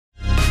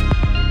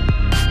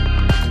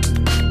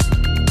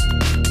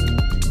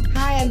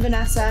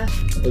Vanessa.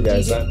 Hey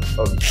guys,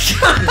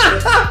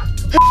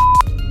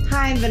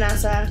 Hi, I'm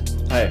Vanessa.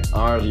 Hi, I'm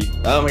Arlie.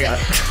 Oh my god.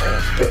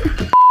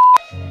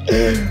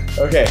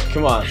 Okay,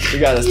 come on, you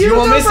got this. You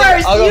want go me to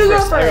first. I'll You go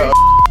go first.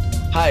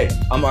 Hi,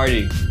 I'm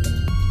Artie.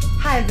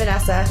 Hi, I'm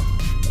Vanessa.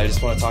 I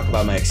just want to talk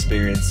about my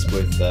experience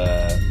with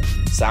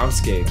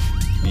Soundscape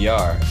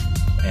VR,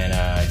 and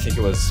I think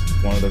it was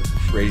one of the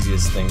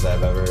craziest things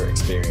I've ever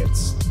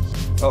experienced.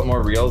 It felt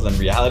more real than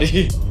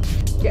reality.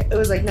 Yeah, it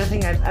was like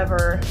nothing I've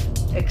ever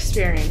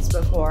experienced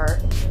before.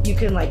 You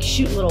can like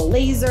shoot little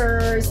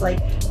lasers, like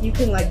you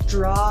can like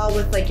draw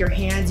with like your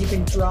hands, you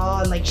can draw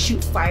and like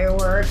shoot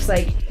fireworks,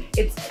 like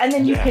and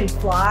then you can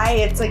fly.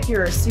 It's like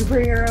you're a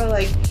superhero.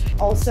 Like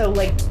also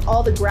like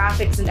all the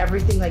graphics and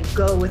everything like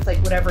go with like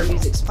whatever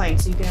music's playing.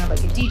 So you can have like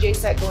a DJ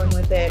set going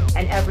with it,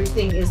 and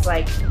everything is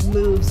like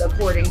moves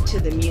according to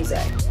the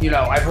music. You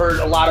know, I've heard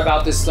a lot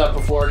about this stuff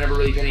before, never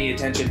really paid any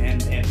attention,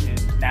 and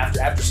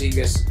after seeing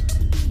this,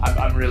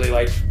 I'm really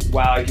like,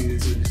 wow, it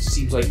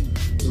seems like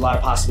there's a lot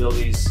of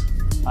possibilities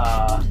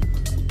that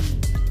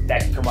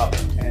can come up,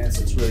 and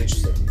it's really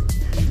interesting.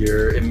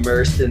 You're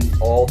immersed in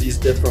all these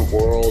different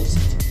worlds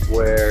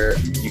where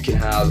you can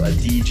have a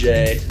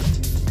DJ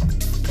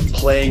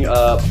playing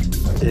up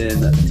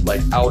in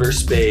like outer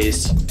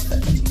space.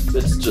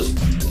 It's just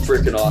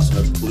freaking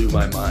awesome. It blew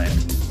my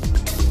mind.